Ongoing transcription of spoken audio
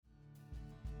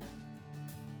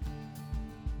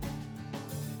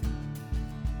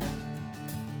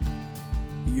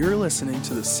You're listening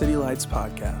to the City Lights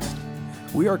Podcast.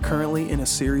 We are currently in a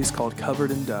series called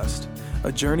Covered in Dust,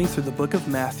 a journey through the book of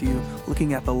Matthew,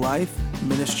 looking at the life,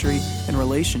 ministry, and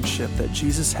relationship that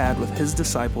Jesus had with his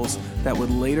disciples that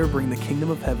would later bring the kingdom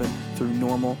of heaven through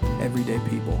normal, everyday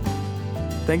people.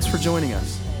 Thanks for joining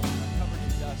us. Covered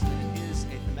in Dust, and it is a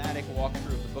thematic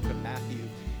walkthrough of the book of Matthew.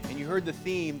 And you heard the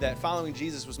theme that following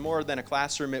Jesus was more than a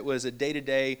classroom. It was a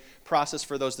day-to-day process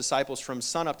for those disciples from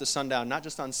sun up to sundown, not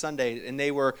just on Sunday. And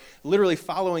they were literally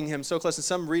following him so close. And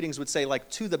some readings would say, like,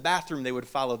 to the bathroom, they would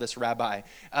follow this rabbi.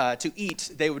 To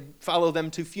eat, they would follow them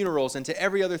to funerals and to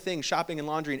every other thing, shopping and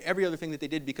laundry and every other thing that they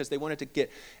did, because they wanted to get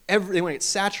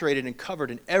saturated and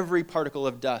covered in every particle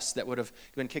of dust that would have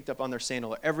been kicked up on their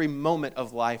sandal, or every moment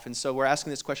of life. And so we're asking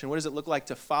this question: what does it look like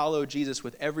to follow Jesus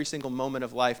with every single moment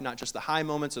of life, not just the high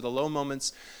moments or the low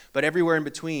moments, but everywhere in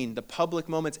between, the public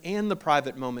moments and the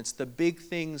private moments, the big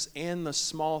things and the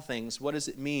small things? What does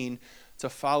it mean to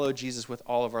follow Jesus with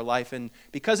all of our life? And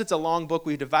because it's a long book,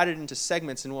 we've divided it into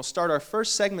segments, and we'll start our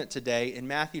first segment today in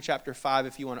Matthew chapter 5,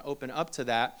 if you want to open up to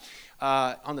that,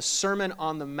 on the Sermon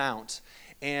on the Mount.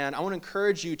 And I want to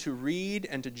encourage you to read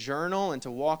and to journal and to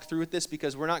walk through with this,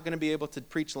 because we're not going to be able to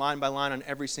preach line by line on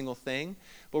every single thing.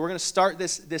 But we're going to start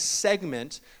this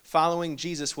segment. Following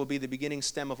Jesus will be the beginning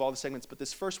stem of all the segments. But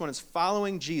this first one is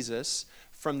following Jesus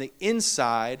from the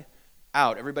inside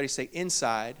out. Everybody say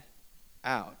inside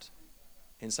out.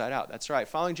 Inside out. That's right.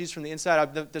 Following Jesus from the inside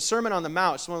out. The Sermon on the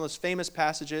Mount is one of those famous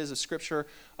passages of Scripture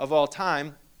of all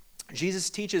time. Jesus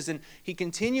teaches, and he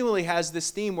continually has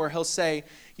this theme where he'll say,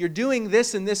 you're doing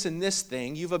this and this and this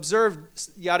thing. You've observed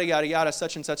yada, yada, yada,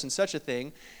 such and such a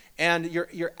thing. And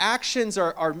your actions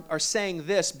are saying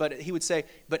this, but he would say,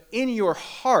 but in your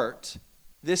heart,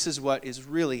 this is what is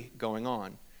really going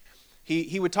on.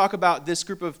 He would talk about this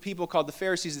group of people called the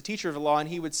Pharisees, the teacher of the law, and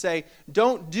he would say,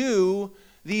 don't do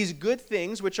these good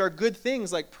things, which are good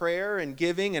things like prayer and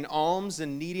giving and alms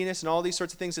and neediness and all these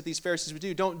sorts of things that these Pharisees would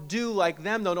do. Don't do like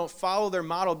them, though. Don't follow their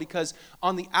model, because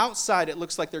on the outside it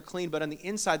looks like they're clean, but on the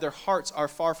inside their hearts are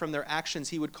far from their actions.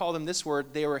 He would call them this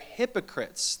word: they were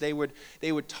hypocrites. They would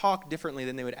talk differently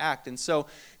than they would act. And so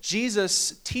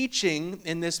Jesus' teaching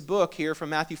in this book here from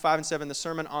Matthew 5 and 7, the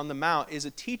Sermon on the Mount, is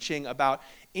a teaching about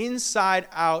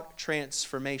inside-out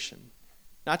transformation.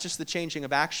 Not just the changing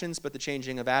of actions, but the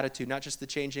changing of attitude. Not just the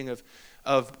changing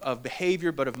of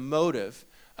behavior, but of motive,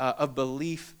 of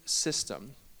belief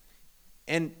system.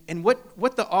 And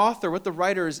what the author, what the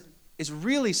writer is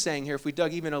really saying here, if we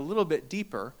dug even a little bit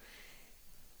deeper,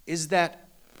 is that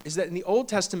in the Old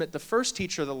Testament, the first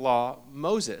teacher of the law,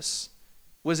 Moses,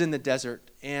 was in the desert,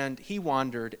 and he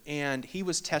wandered, and he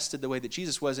was tested the way that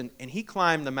Jesus was, and he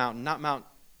climbed the mountain, not Mount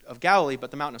of Galilee, but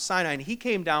the mountain of Sinai, and he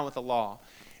came down with a law.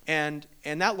 And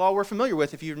that law we're familiar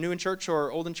with. If you're new in church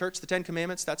or old in church, the Ten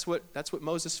Commandments, that's what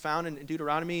Moses found in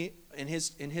Deuteronomy in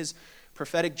his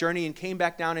prophetic journey, and came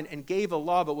back down and gave a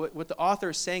law. But what the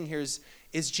author is saying here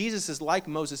is Jesus is like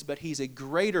Moses, but he's a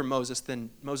greater Moses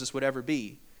than Moses would ever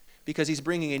be, because he's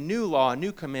bringing a new law, a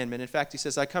new commandment. In fact, he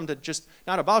says, I come to just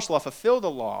not abolish the law, fulfill the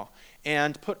law,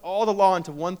 and put all the law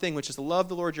into one thing, which is to love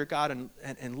the Lord your God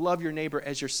and love your neighbor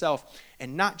as yourself,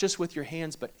 and not just with your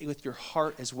hands, but with your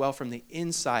heart as well, from the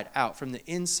inside out. From the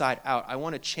inside out, I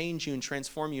want to change you and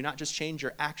transform you, not just change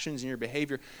your actions and your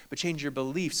behavior, but change your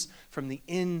beliefs from the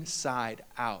inside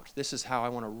out. This is how I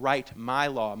want to write my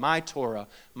law, my Torah,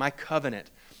 my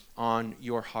covenant on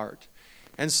your heart.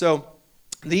 And so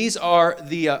these are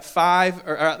the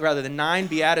the 9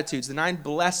 Beatitudes, the 9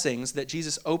 blessings that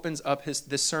Jesus opens up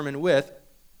this sermon with.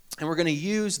 And we're going to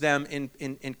use them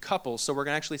in couples. So we're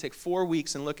going to actually take 4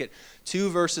 weeks and look at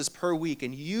 2 verses per week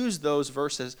and use those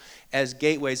verses as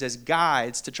gateways, as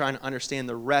guides to try and understand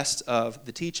the rest of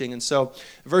the teaching. And so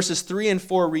verses 3 and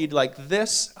 4 read like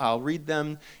this. I'll read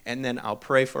them and then I'll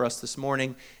pray for us this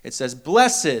morning. It says,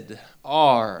 "Blessed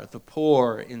are the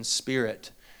poor in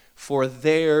spirit, for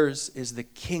theirs is the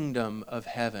kingdom of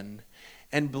heaven.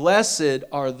 And blessed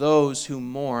are those who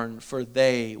mourn, for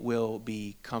they will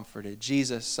be comforted."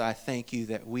 Jesus, I thank you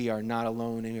that we are not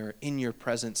alone and we are in your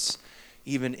presence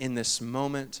even in this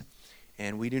moment.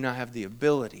 And we do not have the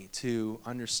ability to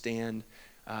understand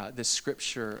this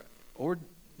scripture, or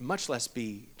much less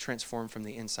be transformed from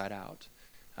the inside out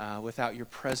without your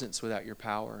presence, without your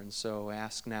power. And so I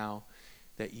ask now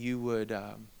that you would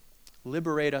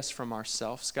liberate us from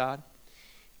ourselves, God.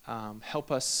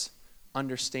 Help us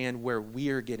understand where we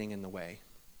are getting in the way,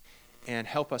 and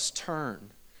help us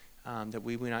turn, that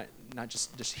we would not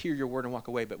just hear your word and walk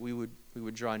away, but we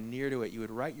would draw near to it. You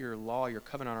would write your law, your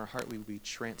covenant on our heart. We would be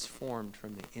transformed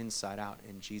from the inside out.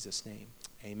 In Jesus' name,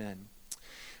 amen.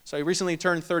 So I recently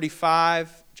turned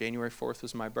 35. January 4th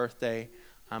was my birthday.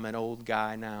 I'm an old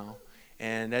guy now.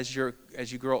 And as you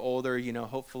grow older,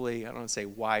 hopefully, I don't want to say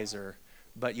wiser,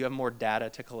 but you have more data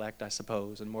to collect, I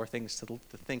suppose, and more things to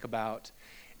think about.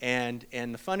 And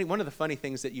one of the funny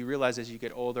things that you realize as you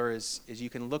get older is you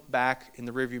can look back in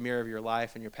the rearview mirror of your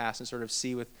life and your past and sort of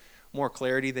see with more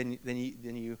clarity than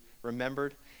you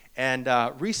remembered. And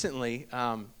recently,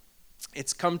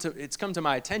 it's come to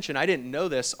my attention. I didn't know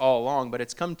this all along, but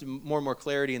it's come to more and more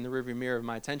clarity in the rearview mirror of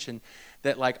my attention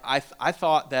that I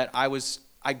thought that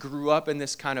I grew up in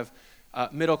this kind of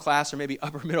middle class or maybe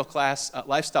upper middle class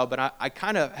lifestyle, but I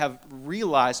kind of have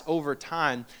realized over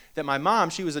time that my mom,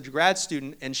 she was a grad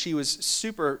student and she was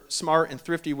super smart and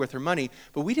thrifty with her money,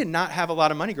 but we did not have a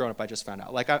lot of money growing up, I just found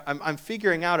out. I'm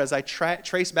figuring out as I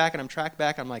trace back and I'm tracked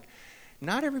back, I'm like,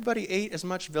 not everybody ate as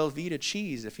much Velveeta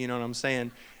cheese, if you know what I'm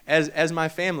saying, as my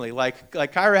family. Like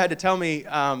Kyra had to tell me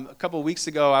a couple of weeks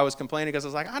ago, I was complaining because I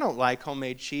was like, I don't like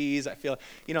homemade cheese. I feel,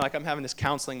 like I'm having this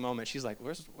counseling moment. She's like,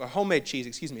 where's homemade cheese?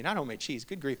 Excuse me, not homemade cheese.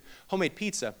 Good grief. Homemade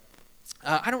pizza.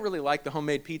 I don't really like the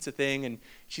homemade pizza thing, and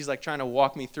she's like trying to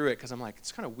walk me through it because I'm like,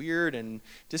 it's kind of weird and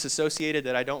disassociated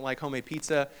that I don't like homemade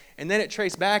pizza. And then it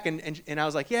traced back, and I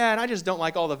was like, yeah, and I just don't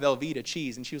like all the Velveeta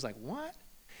cheese. And she was like, what?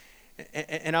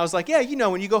 And I was like, yeah,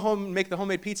 when you go home and make the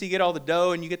homemade pizza, you get all the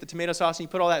dough and you get the tomato sauce and you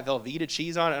put all that Velveeta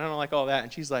cheese on it. I don't like all that.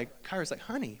 And she's like, Kyra's like,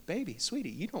 honey, baby,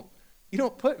 sweetie, you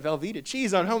don't put Velveeta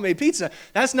cheese on homemade pizza.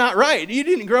 That's not right. You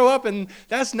didn't grow up and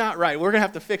that's not right. We're going to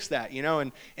have to fix that,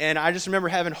 And I just remember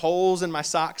having holes in my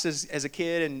socks as a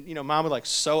kid, and, Mom would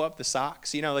sew up the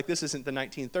socks. This isn't the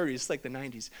 1930s. It's like the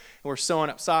 90s. And we're sewing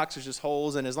up socks. There's just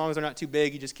holes, and as long as they're not too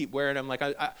big, you just keep wearing them.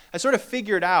 I sort of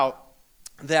figured out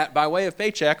that by way of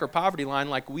paycheck or poverty line,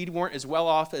 we weren't as well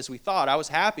off as we thought. I was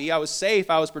happy, I was safe,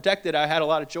 I was protected, I had a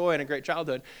lot of joy and a great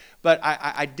childhood, but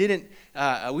we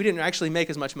didn't actually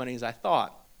make as much money as I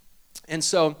thought. And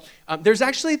so there's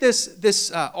actually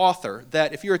this author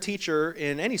that if you're a teacher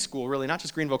in any school, really, not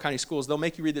just Greenville County Schools, they'll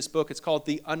make you read this book. It's called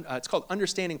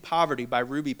Understanding Poverty by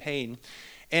Ruby Payne,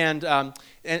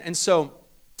 and so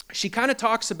she kind of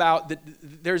talks about that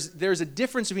there's a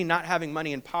difference between not having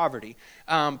money and poverty.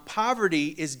 Poverty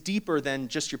is deeper than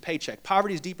just your paycheck.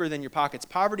 Poverty is deeper than your pockets.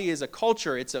 Poverty is a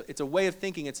culture. It's a way of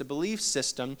thinking. It's a belief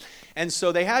system. And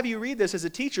so they have you read this as a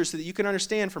teacher so that you can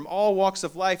understand from all walks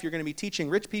of life. You're going to be teaching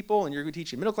rich people, and you're going to be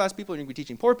teaching middle class people, and you're going to be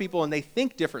teaching poor people, and they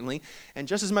think differently. And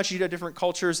just as much as you have different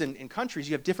cultures in countries,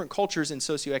 you have different cultures in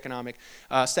socioeconomic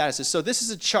statuses. So this is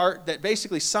a chart that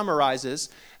basically summarizes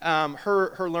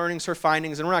her learnings, her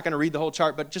findings, and we're not going to read the whole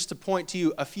chart, but just to point to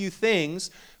you a few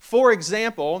things. For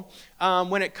example,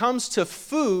 when it comes to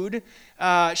food,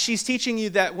 she's teaching you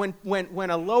that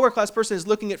when a lower class person is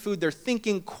looking at food, they're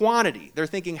thinking quantity. They're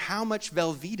thinking, how much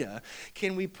Velveeta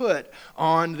can we put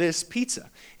on this pizza?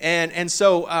 And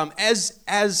so as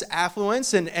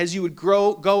affluence and as you would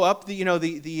go up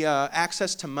the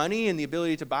access to money and the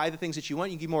ability to buy the things that you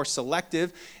want, you get more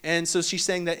selective. And so she's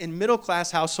saying that in middle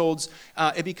class households,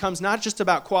 it becomes not just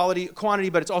about quantity,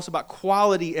 but it's also about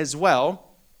quality as well.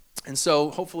 And so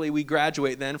hopefully we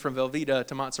graduate then from Velveeta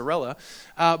to mozzarella.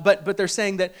 But they're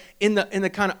saying that in the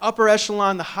kind of upper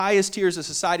echelon, the highest tiers of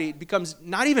society, it becomes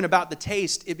not even about the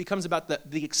taste, it becomes about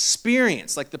the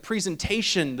experience, like the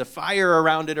presentation, the fire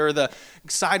around it, or the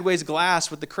sideways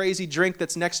glass with the crazy drink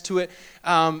that's next to it.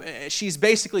 She's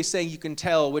basically saying you can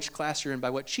tell which class you're in by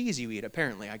what cheese you eat,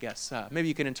 apparently, I guess. Maybe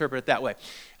you can interpret it that way.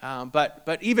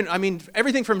 But even,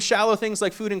 everything from shallow things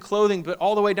like food and clothing, but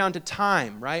all the way down to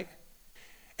time, right?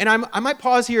 And I might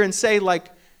pause here and say,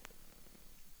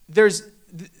 there's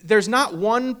not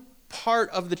one part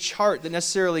of the chart that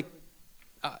necessarily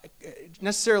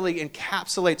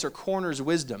encapsulates or corners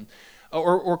wisdom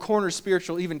or corners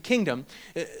spiritual, even kingdom.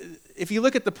 If you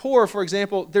look at the poor, for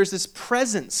example, there's this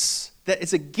presence that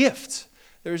is a gift.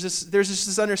 There's just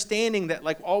this understanding that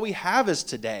all we have is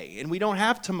today, and we don't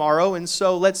have tomorrow, and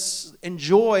so let's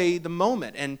enjoy the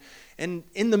moment. And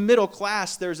in the middle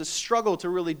class, there's a struggle to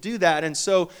really do that. And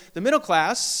so the middle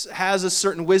class has a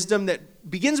certain wisdom that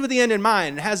begins with the end in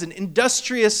mind. It has an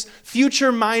industrious,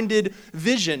 future-minded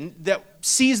vision that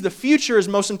sees the future as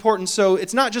most important. So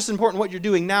it's not just important what you're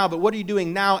doing now, but what are you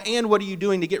doing now and what are you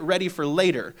doing to get ready for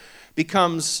later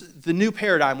becomes the new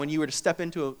paradigm when you were to step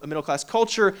into a middle-class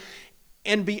culture.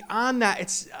 And beyond that,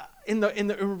 it's in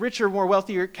the richer, more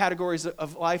wealthier categories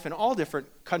of life in all different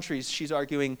countries, she's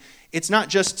arguing, it's not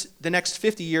just the next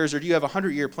 50 years or do you have a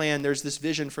 100-year plan. There's this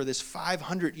vision for this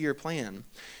 500-year plan.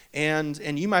 And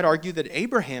you might argue that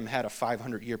Abraham had a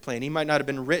 500-year plan. He might not have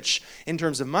been rich in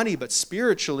terms of money, but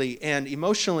spiritually and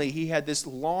emotionally, he had this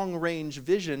long-range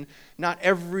vision. Not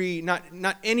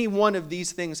any one of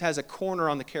these things has a corner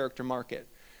on the character market.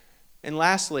 And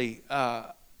lastly,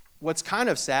 what's kind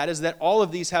of sad is that all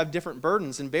of these have different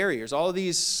burdens and barriers. All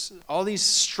these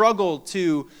struggle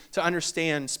to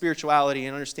understand spirituality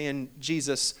and understand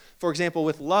Jesus. For example,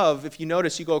 with love, if you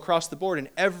notice, you go across the board and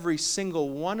every single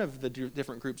one of the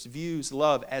different groups views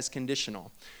love as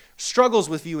conditional. Struggles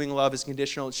with viewing love as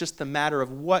conditional. It's just the matter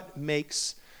of what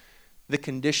makes the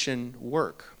condition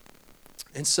work.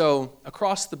 And so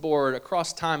across the board,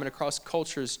 across time and across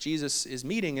cultures, Jesus is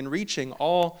meeting and reaching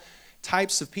all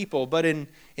types of people. But in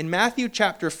Matthew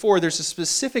chapter 4, there's a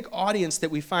specific audience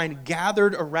that we find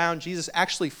gathered around Jesus,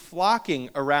 actually flocking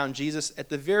around Jesus. At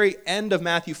the very end of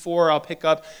Matthew 4, I'll pick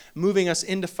up, moving us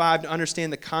into 5 to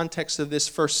understand the context of this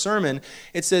first sermon.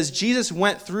 It says, Jesus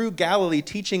went through Galilee,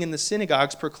 teaching in the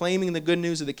synagogues, proclaiming the good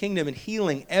news of the kingdom, and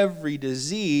healing every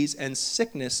disease and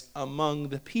sickness among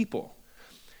the people.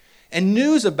 And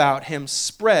news about him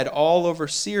spread all over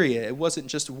Syria. It wasn't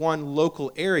just one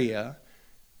local area.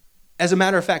 As a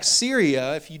matter of fact,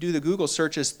 Syria, if you do the Google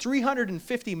search, is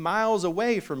 350 miles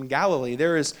away from Galilee.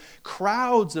 There is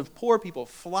crowds of poor people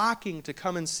flocking to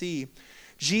come and see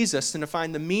Jesus and to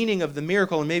find the meaning of the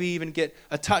miracle and maybe even get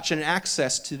a touch and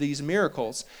access to these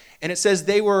miracles. And it says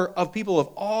they were of people of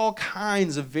all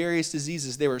kinds of various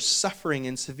diseases. They were suffering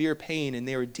in severe pain, and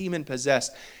they were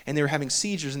demon-possessed, and they were having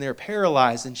seizures, and they were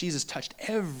paralyzed. And Jesus touched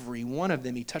every one of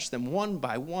them. He touched them one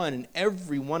by one, and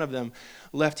every one of them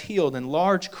left healed. And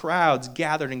large crowds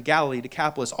gathered in Galilee,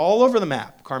 Decapolis, all over the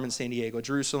map, Carmen, San Diego,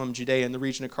 Jerusalem, Judea, and the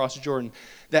region across Jordan,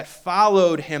 that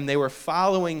followed him. They were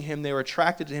following him. They were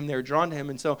attracted to him. They were drawn to him.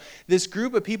 And so this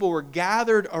group of people were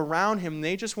gathered around him.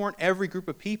 They just weren't every group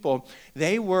of people.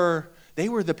 They were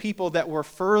the people that were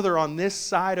further on this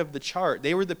side of the chart.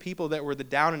 They were the people that were the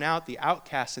down and out, the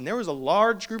outcasts. And there was a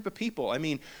large group of people. I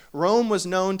mean, Rome was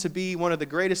known to be one of the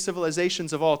greatest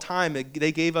civilizations of all time.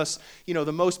 They gave us,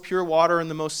 the most pure water and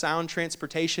the most sound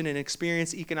transportation and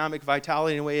experienced economic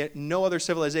vitality in a way no other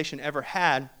civilization ever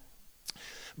had.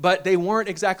 But they weren't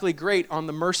exactly great on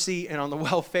the mercy and on the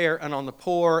welfare and on the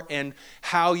poor and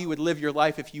how you would live your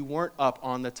life if you weren't up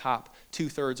on the top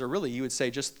 2/3, or really you would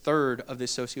say just third of the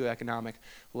socioeconomic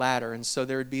ladder. And so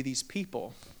there would be these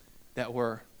people that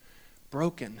were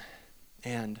broken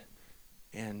and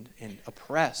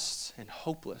oppressed and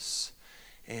hopeless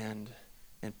and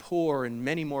poor in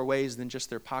many more ways than just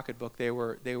their pocketbook. They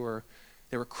were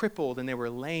crippled, and they were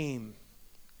lame,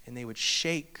 and they would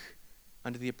shake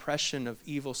under the oppression of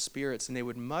evil spirits, and they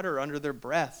would mutter under their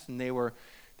breath, and they were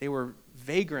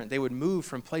vagrant. They would move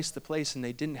from place to place, and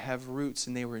they didn't have roots,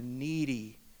 and they were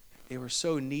needy. They were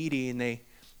so needy, and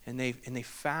they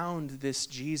found this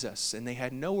Jesus, and they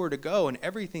had nowhere to go and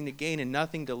everything to gain and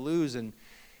nothing to lose, and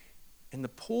the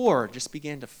poor just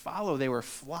began to follow. They were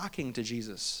flocking to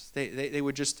Jesus. They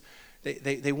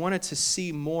wanted to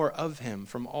see more of him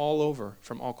from all over,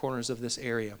 from all corners of this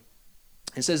area.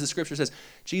 It says, the scripture says,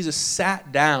 Jesus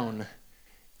sat down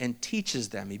and teaches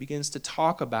them. He begins to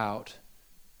talk about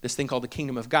this thing called the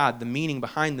kingdom of God, the meaning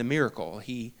behind the miracle.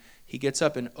 He gets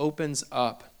up and opens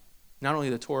up not only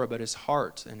the Torah, but his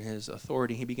heart and his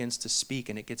authority. He begins to speak,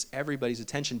 and it gets everybody's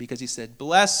attention because he said,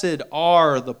 "Blessed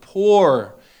are the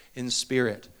poor in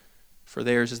spirit, for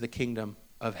theirs is the kingdom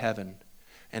of heaven.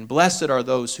 And blessed are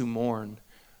those who mourn,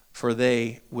 for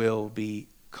they will be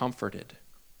comforted."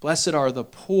 Blessed are the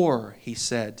poor, he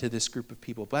said to this group of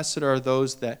people. Blessed are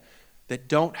those that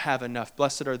don't have enough.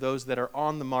 Blessed are those that are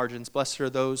on the margins. Blessed are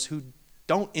those who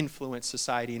don't influence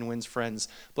society and wins friends.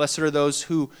 Blessed are those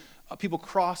who people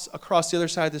cross across the other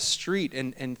side of the street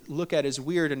and look at as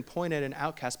weird and point at an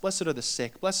outcast. Blessed are the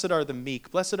sick. Blessed are the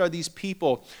meek. Blessed are these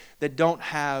people that don't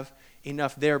have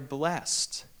enough. They're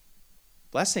blessed.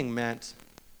 Blessing meant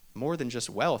more than just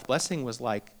wealth. Blessing was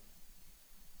like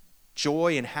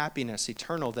joy and happiness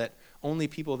eternal that only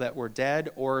people that were dead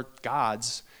or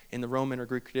gods in the Roman or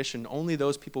Greek tradition, only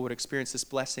those people would experience this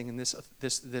blessing. And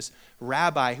this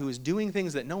rabbi who is doing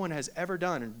things that no one has ever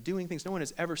done and doing things no one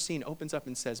has ever seen opens up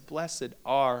and says, "Blessed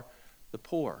are the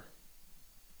poor."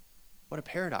 What a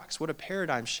paradox. What a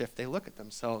paradigm shift. They look at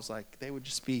themselves like they would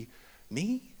just be,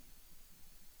 me?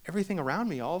 Everything around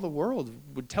me, all the world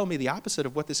would tell me the opposite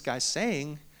of what this guy's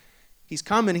saying. He's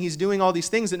coming, he's doing all these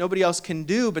things that nobody else can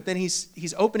do, but then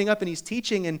he's opening up and he's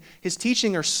teaching, and his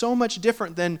teaching are so much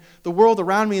different than the world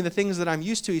around me and the things that I'm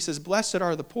used to. He says, "Blessed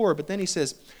are the poor," but then he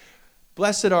says,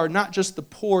 "Blessed are not just the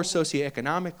poor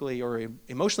socioeconomically or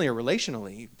emotionally or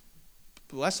relationally.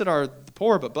 Blessed are the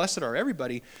poor, but blessed are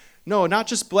everybody." No, not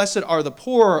just blessed are the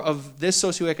poor of this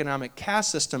socioeconomic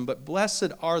caste system, but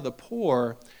blessed are the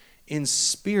poor in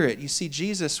spirit. You see,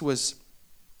 Jesus was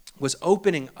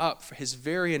opening up for his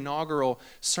very inaugural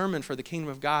sermon for the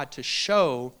kingdom of God to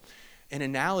show an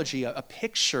analogy, a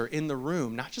picture in the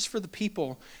room, not just for the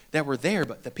people that were there,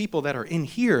 but the people that are in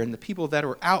here and the people that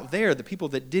are out there, the people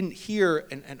that didn't hear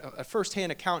a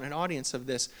firsthand account and audience of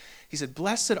this. He said,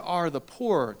 blessed are the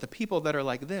poor, the people that are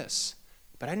like this.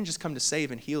 But I didn't just come to save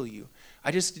and heal you.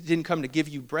 I just didn't come to give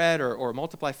you bread or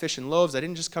multiply fish and loaves. I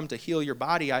didn't just come to heal your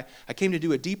body. I came to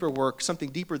do a deeper work,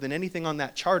 something deeper than anything on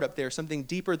that chart up there, something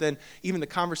deeper than even the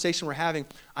conversation we're having.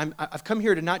 I've come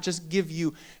here to not just give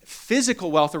you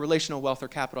physical wealth or relational wealth or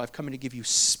capital. I've come here to give you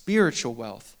spiritual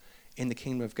wealth in the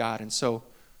kingdom of God. And so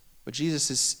what Jesus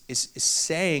is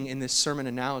saying in this sermon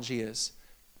analogy is,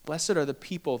 blessed are the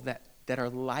people that are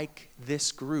like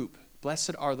this group.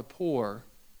 Blessed are the poor.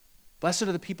 Blessed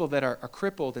are the people that are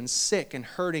crippled and sick and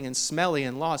hurting and smelly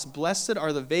and lost. Blessed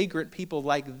are the vagrant people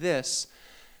like this,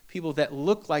 people that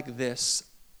look like this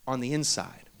on the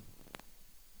inside.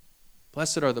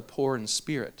 Blessed are the poor in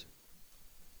spirit.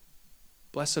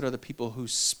 Blessed are the people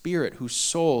whose spirit, whose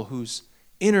soul, whose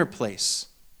inner place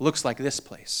looks like this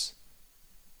place.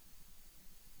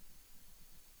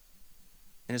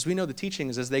 And as we know the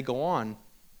teachings as they go on,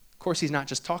 of course he's not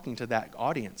just talking to that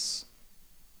audience.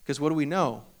 Because what do we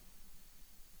know?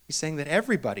 He's saying that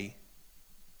everybody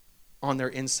on their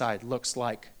inside looks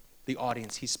like the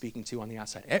audience he's speaking to on the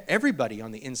outside. Everybody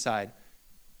on the inside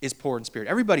is poor in spirit.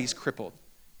 Everybody's crippled.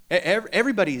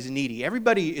 Everybody is needy.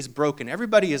 Everybody is broken.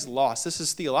 Everybody is lost. This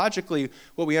is theologically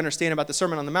what we understand about the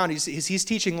Sermon on the Mount. He's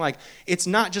teaching like it's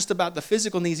not just about the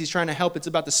physical needs he's trying to help. It's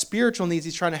about the spiritual needs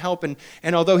he's trying to help. And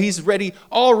although he's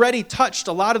already touched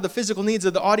a lot of the physical needs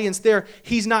of the audience there,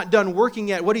 he's not done working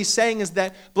yet. What he's saying is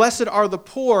that blessed are the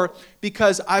poor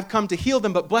because I've come to heal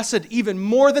them. But blessed even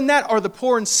more than that are the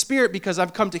poor in spirit because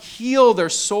I've come to heal their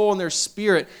soul and their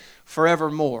spirit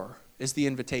forevermore is the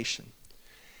invitation.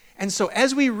 And so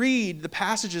as we read the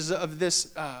passages of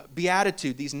this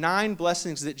beatitude, these 9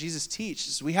 blessings that Jesus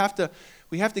teaches, we have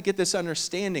to get this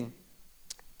understanding.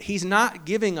 He's not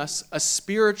giving us a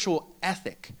spiritual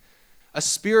ethic, a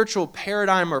spiritual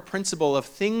paradigm or principle of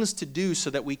things to do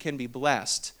so that we can be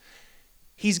blessed.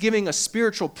 He's giving a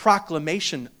spiritual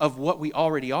proclamation of what we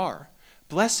already are.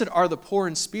 Blessed are the poor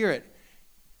in spirit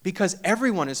because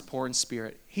everyone is poor in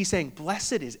spirit. He's saying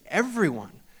blessed is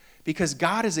everyone. Because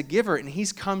God is a giver, and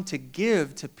he's come to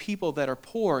give to people that are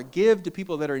poor, give to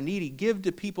people that are needy, give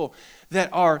to people that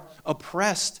are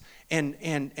oppressed and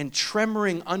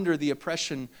tremoring under the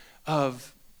oppression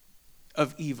of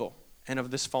evil and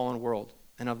of this fallen world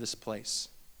and of this place.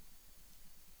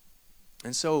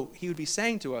 And so he would be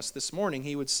saying to us this morning,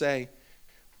 he would say,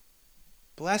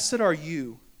 blessed are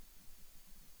you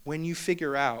when you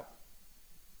figure out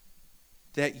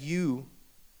that you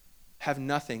have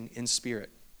nothing in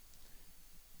spirit.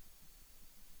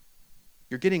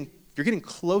 You're getting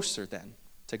closer then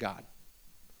to God.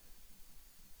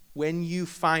 When you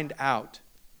find out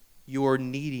your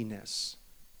neediness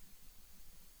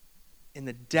in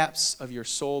the depths of your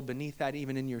soul, beneath that,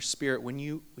 even in your spirit,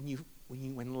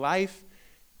 when life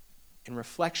and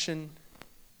reflection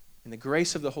and the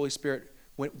grace of the Holy Spirit,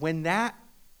 when that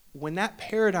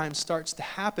paradigm starts to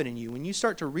happen in you, when you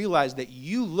start to realize that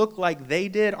you look like they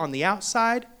did on the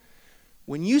outside,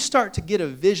 when you start to get a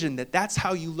vision that that's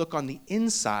how you look on the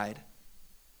inside,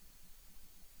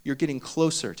 you're getting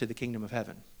closer to the kingdom of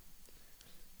heaven.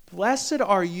 Blessed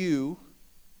are you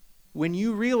when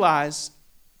you realize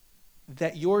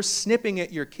that your snipping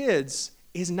at your kids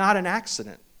is not an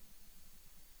accident.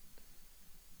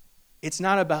 It's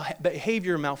not a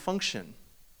behavior malfunction.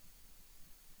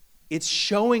 It's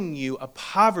showing you a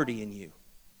poverty in you.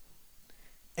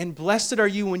 And blessed are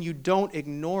you when you don't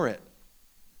ignore it.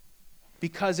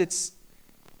 Because it's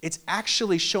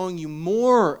actually showing you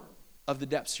more of the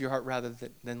depths of your heart rather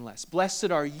than less. Blessed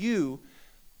are you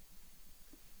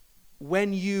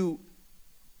when you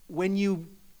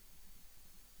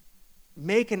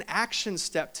make an action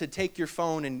step to take your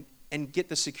phone and get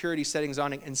the security settings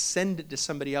on it and send it to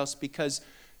somebody else because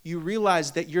you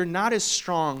realize that you're not as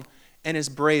strong and as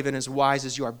brave and as wise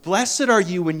as you are. Blessed are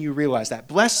you when you realize that.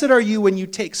 Blessed are you when you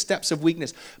take steps of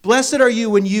weakness. Blessed are you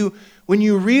when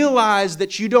you realize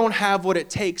that you don't have what it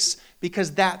takes,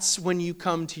 because that's when you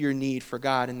come to your need for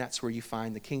God, and that's where you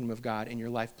find the kingdom of God in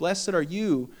your life. Blessed are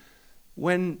you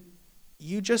when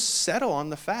you just settle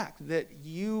on the fact that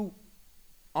you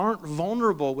aren't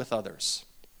vulnerable with others,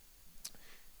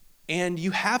 and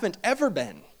you haven't ever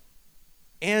been.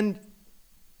 And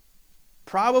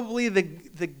probably the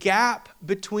gap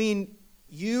between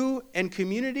you and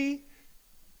community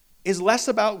is less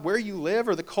about where you live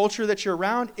or the culture that you're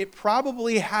around. It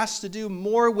probably has to do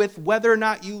more with whether or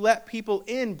not you let people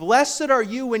in. Blessed are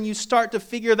you when you start to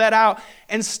figure that out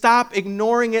and stop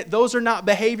ignoring it. Those are not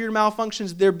behavior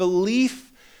malfunctions. They're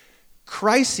belief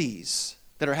crises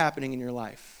that are happening in your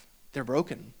life. They're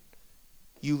broken.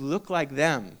 You look like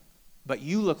them, but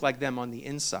you look like them on the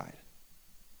inside.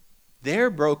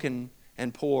 They're broken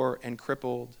and poor and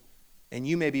crippled, and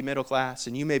you may be middle class,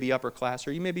 and you may be upper class,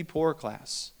 or you may be poor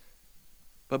class.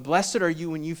 But blessed are you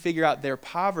when you figure out their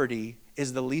poverty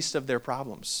is the least of their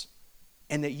problems,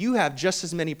 and that you have just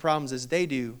as many problems as they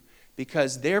do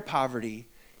because their poverty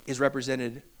is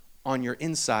represented on your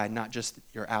inside, not just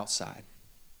your outside.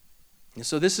 And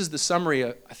so this is the summary,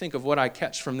 I think, of what I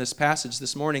catch from this passage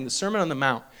this morning. The Sermon on the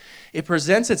Mount, it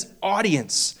presents its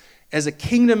audience as a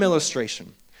kingdom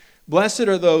illustration. Blessed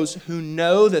are those who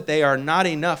know that they are not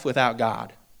enough without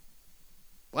God.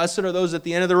 Blessed are those at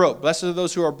the end of the rope. Blessed are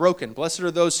those who are broken. Blessed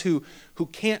are those who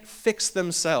can't fix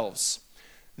themselves,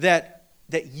 that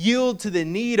yield to the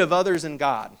need of others and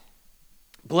God.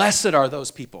 Blessed are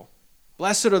those people.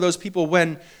 Blessed are those people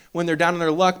when they're down on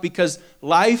their luck, because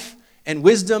life and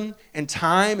wisdom and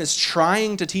time is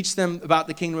trying to teach them about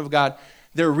the kingdom of God.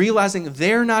 They're realizing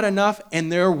they're not enough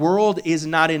and their world is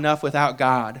not enough without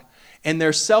God. And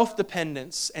their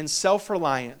self-dependence and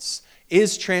self-reliance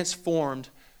is transformed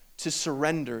to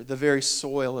surrender the very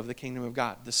soil of the kingdom of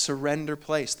God. The surrender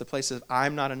place, the place of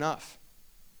I'm not enough.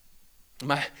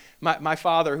 My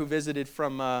father, who visited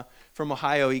from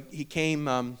Ohio, he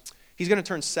came, he's going to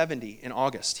turn 70 in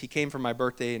August. He came for my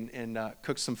birthday and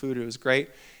cooked some food. It was great.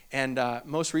 And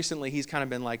most recently, he's kind of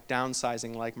been like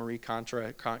downsizing, like Marie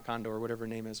Kondo or whatever her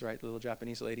name is, right? The little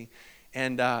Japanese lady.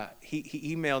 And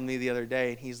he emailed me the other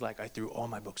day, and he's like, I threw all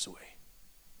my books away.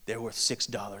 They're worth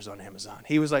 $6 on Amazon.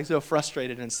 He was like so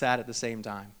frustrated and sad at the same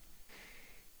time.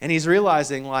 And he's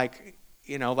realizing, like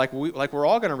we're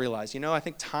all going to realize, I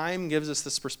think time gives us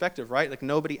this perspective, right? Like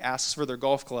nobody asks for their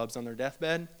golf clubs on their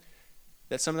deathbed.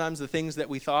 That sometimes the things that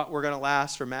we thought were going to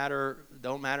last or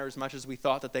don't matter as much as we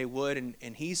thought that they would.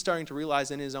 And he's starting to realize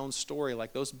in his own story,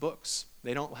 like those books,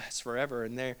 they don't last forever.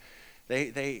 And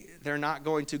they're not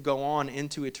going to go on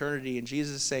into eternity. And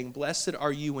Jesus is saying, blessed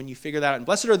are you when you figure that out. And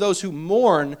blessed are those who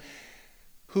mourn,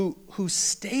 who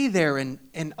stay there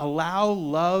and allow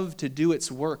love to do its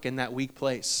work in that weak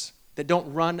place, that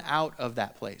don't run out of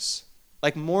that place.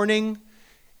 Like mourning,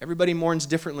 everybody mourns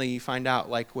differently, you find out.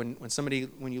 Like when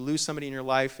you lose somebody in your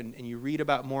life and you read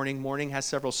about mourning has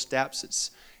several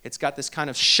steps. It's got this kind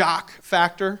of shock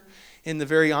factor in the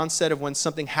very onset of when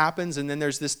something happens, and then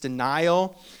there's this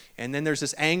denial, and then there's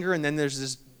this anger, and then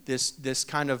there's this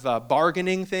kind of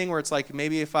bargaining thing where it's like,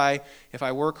 maybe if I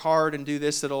work hard and do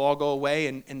this, it'll all go away.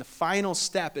 And the final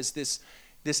step is this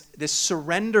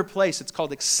surrender place. It's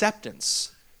called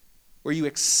acceptance, where you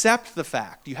accept the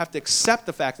fact. You have to accept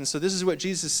the fact. And so this is what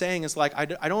Jesus is saying is like, I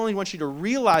don't only want you to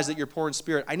realize that you're poor in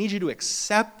spirit, I need you to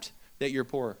accept that you're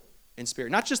poor in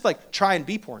spirit. Not just like try and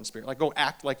be poor in spirit, like go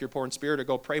act like you're poor in spirit or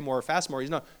go pray more or fast more.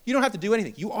 No, you don't have to do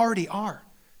anything. You already are.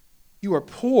 You are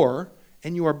poor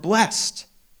and you are blessed.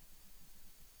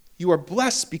 You are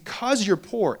blessed because you're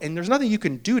poor, and there's nothing you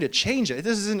can do to change it.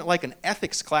 This isn't like an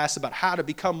ethics class about how to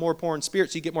become more poor in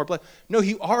spirit so you get more blessed. No,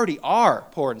 you already are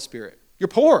poor in spirit. You're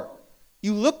poor.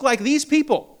 You look like these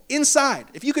people inside.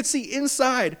 If you could see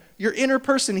inside your inner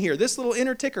person here, this little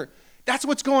inner ticker, that's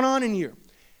what's going on in you.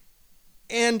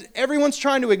 And everyone's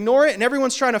trying to ignore it, and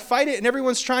everyone's trying to fight it, and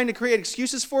everyone's trying to create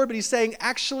excuses for it, but he's saying,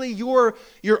 actually, you're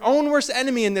your own worst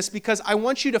enemy in this, because I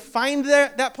want you to find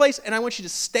that place, and I want you to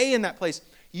stay in that place.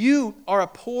 You are a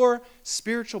poor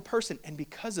spiritual person, and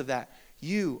because of that,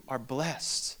 you are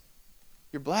blessed.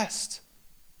 You're blessed.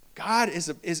 God is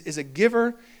a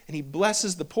giver, and he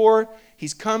blesses the poor.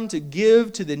 He's come to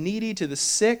give to the needy, to the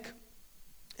sick.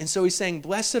 And so he's saying,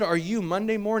 blessed are you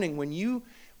Monday morning when you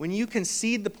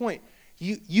concede the point.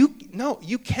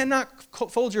 You cannot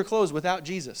fold your clothes without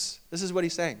Jesus. This is what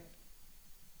he's saying.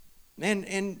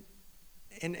 And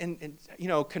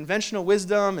conventional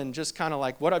wisdom and just kind of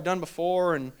like what I've done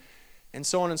before and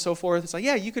so on and so forth. It's like,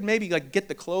 yeah, you could maybe like get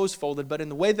the clothes folded, but in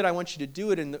the way that I want you to do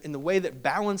it, in the way that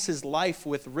balances life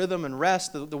with rhythm and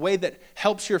rest, the way that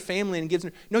helps your family and gives.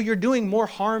 No, you're doing more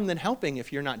harm than helping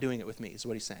if you're not doing it with me, is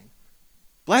what he's saying.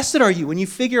 Blessed are you when you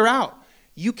figure out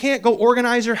you can't go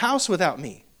organize your house without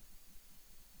me.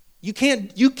 You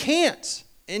can't.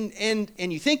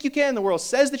 And you think you can, the world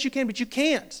says that you can, but you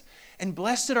can't. And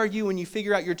blessed are you when you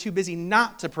figure out you're too busy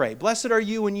not to pray. Blessed are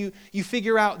you when you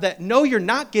figure out that, no, you're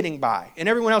not getting by. And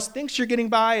everyone else thinks you're getting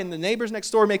by, and the neighbors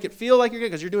next door make it feel like you're good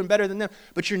because you're doing better than them.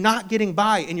 But you're not getting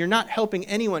by, and you're not helping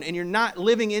anyone, and you're not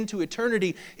living into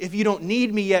eternity if you don't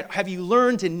need me yet. Have you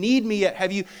learned to need me yet?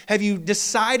 Have you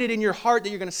decided in your heart that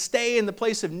you're going to stay in the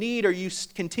place of need? Or are you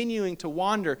continuing to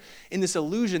wander in this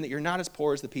illusion that you're not as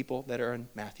poor as the people that are in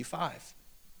Matthew 5?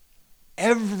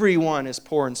 Everyone is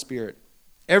poor in spirit.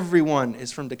 Everyone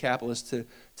is from Decapolis to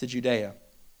Judea.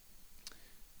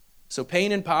 So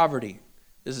pain and poverty.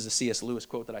 This is a C.S. Lewis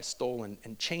quote that I stole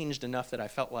and changed enough that I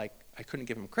felt like I couldn't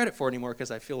give him credit for it anymore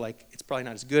because I feel like it's probably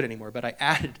not as good anymore. But I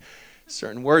added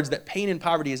certain words that pain and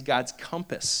poverty is God's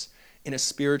compass in a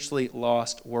spiritually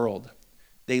lost world.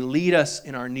 They lead us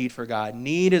in our need for God.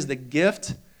 Need is the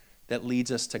gift that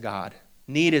leads us to God.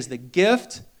 Need is the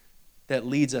gift that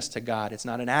leads us to God. It's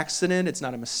not an accident. It's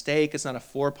not a mistake. It's not a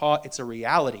forepaw. It's a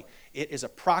reality. It is a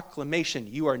proclamation.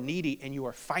 You are needy, and you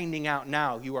are finding out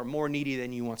now you are more needy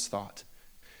than you once thought.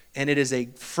 And it is a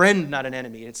friend, not an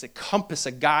enemy. It's a compass,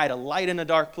 a guide, a light in a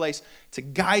dark place to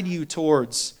guide you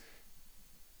towards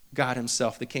God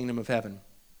himself, the kingdom of heaven.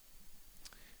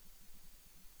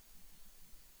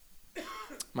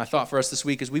 My thought for us this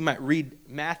week is we might read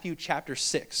Matthew chapter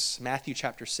 6. Matthew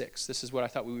chapter 6. This is what I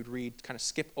thought we would read, kind of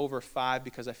skip over 5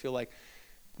 because I feel like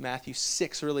Matthew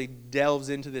 6 really delves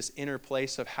into this inner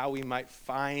place of how we might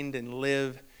find and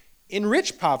live in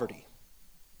rich poverty.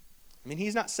 I mean,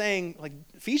 he's not saying, like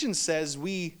Ephesians says,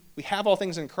 we have all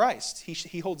things in Christ.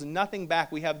 He holds nothing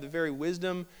back. We have the very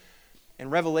wisdom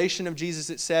and revelation of Jesus,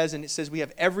 it says, and it says we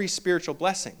have every spiritual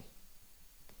blessing.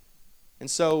 And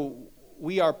so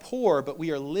we are poor, but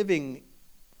we are living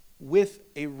with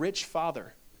a rich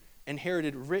Father,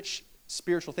 inherited rich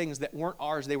spiritual things that weren't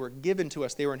ours. They were given to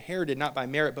us. They were inherited not by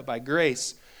merit, but by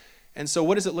grace. And so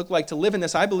what does it look like to live in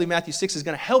this? I believe Matthew 6 is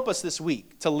going to help us this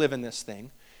week to live in this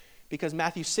thing because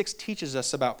Matthew 6 teaches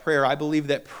us about prayer. I believe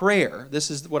that prayer,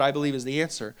 this is what I believe is the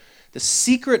answer, the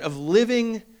secret of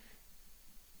living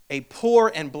a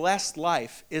poor and blessed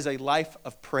life is a life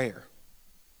of prayer.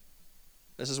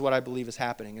 This is what I believe is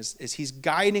happening, is he's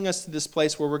guiding us to this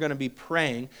place where we're going to be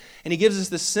praying. And he gives us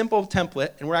this simple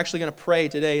template, and we're actually going to pray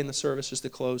today in the service just to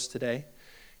close today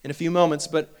in a few moments.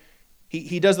 But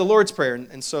he does the Lord's Prayer,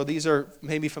 and so these are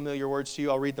maybe familiar words to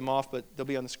you. I'll read them off, but they'll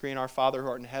be on the screen. Our Father who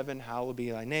art in heaven, hallowed be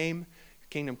thy name. Your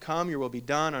kingdom come, your will be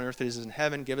done on earth as it is in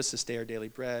heaven. Give us this day our daily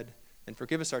bread, and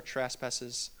forgive us our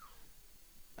trespasses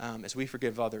as we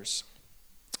forgive others.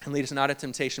 And lead us not into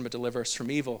temptation, but deliver us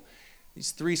from evil.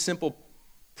 These 3 simple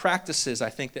practices, I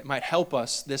think, that might help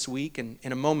us this week and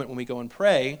in a moment when we go and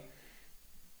pray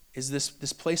is this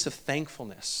place of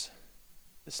thankfulness.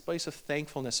 This place of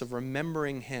thankfulness, of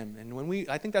remembering him. And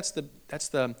I think that's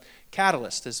the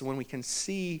catalyst, is when we can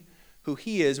see who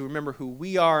he is, we remember who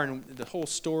we are, and the whole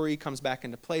story comes back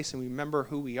into place, and we remember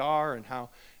who we are and how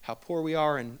poor we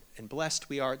are and blessed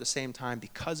we are at the same time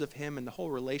because of him, and the whole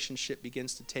relationship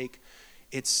begins to take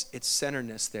its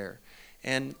centeredness there.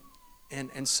 And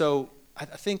so I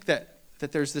think that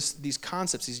there's these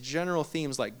concepts, these general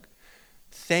themes like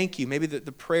thank you. Maybe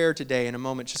the prayer today in a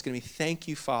moment is just going to be thank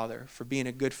you, Father, for being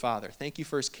a good Father. Thank you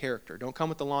for his character. Don't come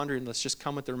with the laundry, and let's just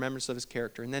come with the remembrance of his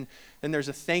character. And then there's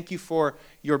a thank you for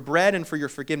your bread and for your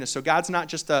forgiveness. So God's not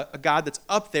just a God that's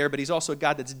up there, but he's also a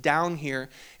God that's down here,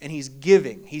 and he's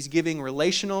giving. He's giving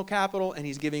relational capital, and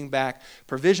he's giving back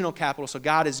provisional capital. So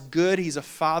God is good. He's a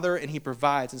Father, and he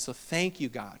provides. And so thank you,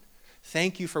 God.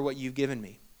 Thank you for what you've given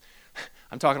me.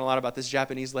 I'm talking a lot about this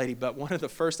Japanese lady, but one of the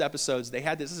first episodes, they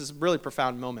had this is a really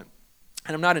profound moment.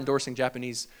 And I'm not endorsing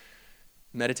Japanese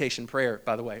meditation prayer,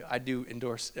 by the way. I do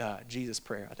endorse Jesus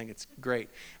prayer. I think it's great.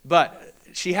 But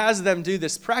she has them do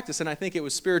this practice, and I think it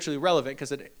was spiritually relevant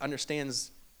because it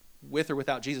understands with or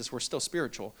without Jesus, we're still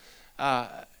spiritual.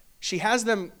 She has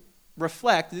them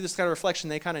reflect, do this kind of reflection.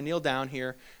 They kind of kneel down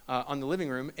here on the living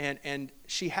room, and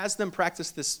she has them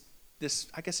practice this,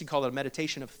 I guess you'd call it a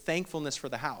meditation of thankfulness for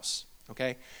the house,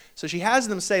 okay? So she has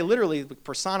them say, literally,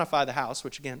 personify the house,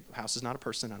 which again, the house is not a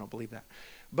person, I don't believe that.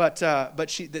 But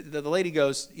the lady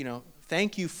goes,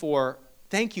 thank you,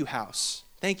 house.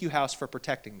 Thank you, house, for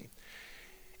protecting me.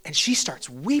 And she starts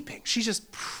weeping. She just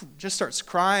starts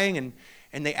crying,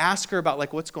 and they ask her about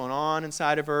like what's going on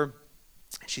inside of her.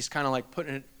 She's kind of like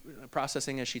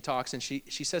processing as she talks, and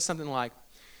she says something like,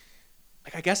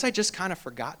 I guess I just kind of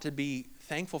forgot to be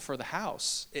thankful for the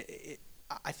house.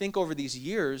 I think over these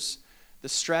years, the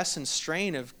stress and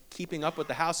strain of keeping up with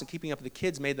the house and keeping up with the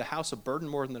kids made the house a burden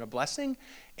more than a blessing.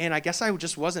 And I guess I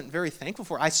just wasn't very thankful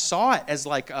for it. I saw it as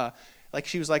like Like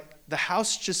she was like, the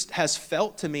house just has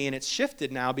felt to me, and it's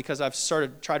shifted now because I've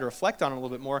tried to reflect on it a little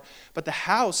bit more. But the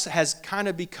house has kind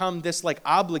of become this like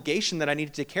obligation that I need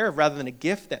to take care of rather than a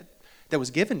gift that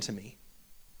was given to me.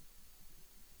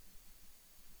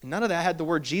 None of that had the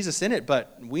word Jesus in it,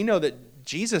 but we know that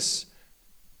Jesus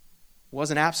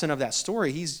wasn't absent of that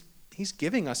story. He's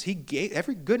giving us, he gave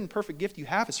every good and perfect gift you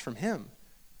have is from him.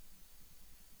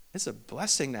 It's a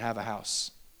blessing to have a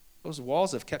house. Those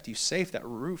walls have kept you safe. That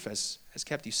roof has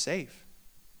kept you safe.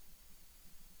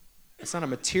 It's not a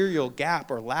material gap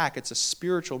or lack. It's a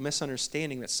spiritual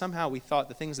misunderstanding that somehow we thought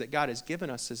the things that God has given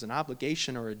us as an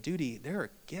obligation or a duty, they're a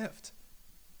gift.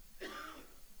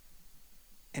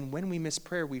 And when we miss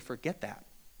prayer, we forget that.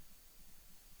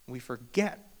 We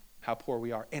forget how poor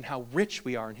we are and how rich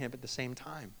we are in him at the same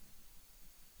time.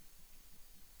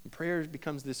 And prayer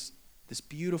becomes this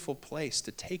beautiful place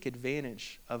to take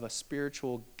advantage of a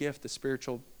spiritual gift, a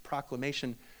spiritual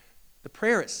proclamation. The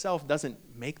prayer itself doesn't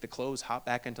make the clothes hop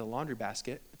back into the laundry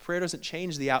basket. The prayer doesn't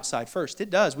change the outside first. It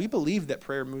does. We believe that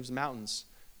prayer moves mountains.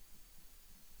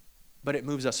 But it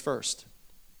moves us first.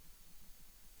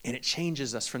 And it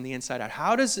changes us from the inside out.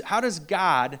 How does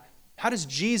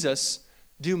Jesus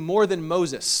do more than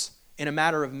Moses in a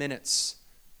matter of minutes?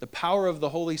 The power of the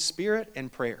Holy Spirit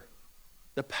and prayer.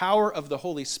 The power of the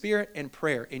Holy Spirit and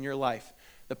prayer in your life.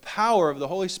 The power of the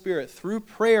Holy Spirit through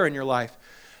prayer in your life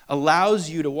allows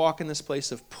you to walk in this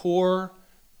place of poor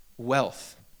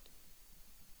wealth.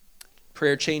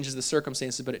 Prayer changes the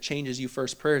circumstances, but it changes you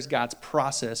first. Prayer is God's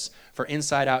process for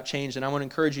inside-out change. And I want to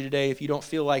encourage you today, if you don't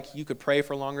feel like you could pray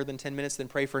for longer than 10 minutes, then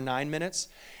pray for 9 minutes.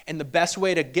 And the best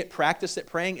way to get practice at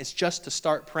praying is just to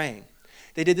start praying.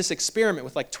 They did this experiment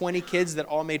with like 20 kids that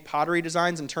all made pottery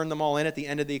designs and turned them all in at the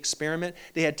end of the experiment.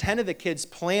 They had 10 of the kids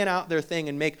plan out their thing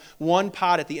and make one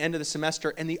pot at the end of the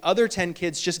semester, and the other 10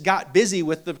 kids just got busy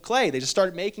with the clay. They just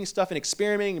started making stuff and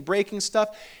experimenting and breaking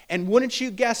stuff. And wouldn't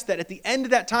you guess that at the end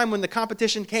of that time when the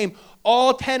competition came,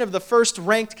 all 10 of the first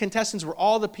ranked contestants were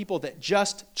all the people that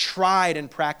just tried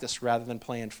and practiced rather than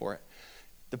planned for it.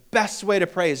 The best way to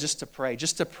pray is just to pray.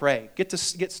 Get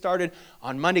started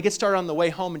on Monday. Get started on the way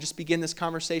home and just begin this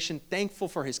conversation. Thankful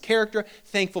for his character,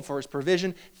 thankful for his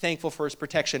provision, thankful for his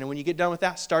protection. And when you get done with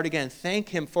that, start again. Thank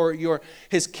him for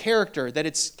his character, that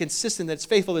it's consistent, that it's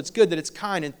faithful, that it's good, that it's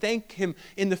kind. And thank him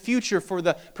in the future for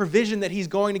the provision that he's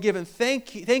going to give. And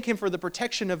thank him for the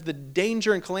protection of the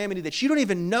danger and calamity that you don't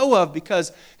even know of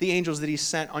because the angels that he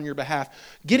sent on your behalf.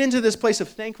 Get into this place of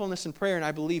thankfulness and prayer, and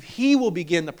I believe he will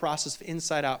begin the process of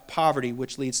inside out poverty,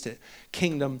 which leads to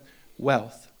kingdom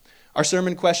wealth. Our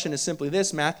sermon question is simply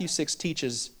this. Matthew 6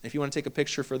 teaches, if you want to take a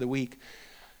picture for the week,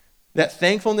 that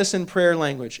thankfulness in prayer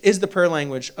language is the prayer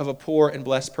language of a poor and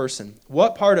blessed person.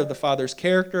 What part of the Father's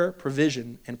character,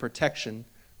 provision, and protection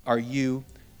are you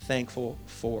thankful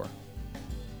for?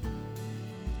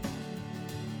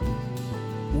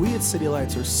 We at City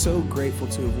Lights are so grateful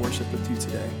to have worshiped with you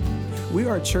today. We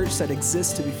are a church that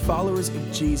exists to be followers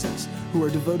of Jesus who are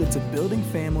devoted to building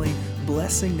family,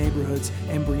 blessing neighborhoods,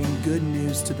 and bringing good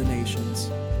news to the nations.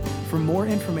 For more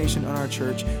information on our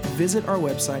church, visit our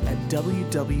website at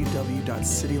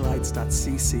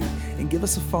www.citylights.cc and give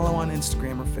us a follow on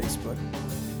Instagram or Facebook.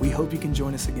 We hope you can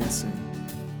join us again soon.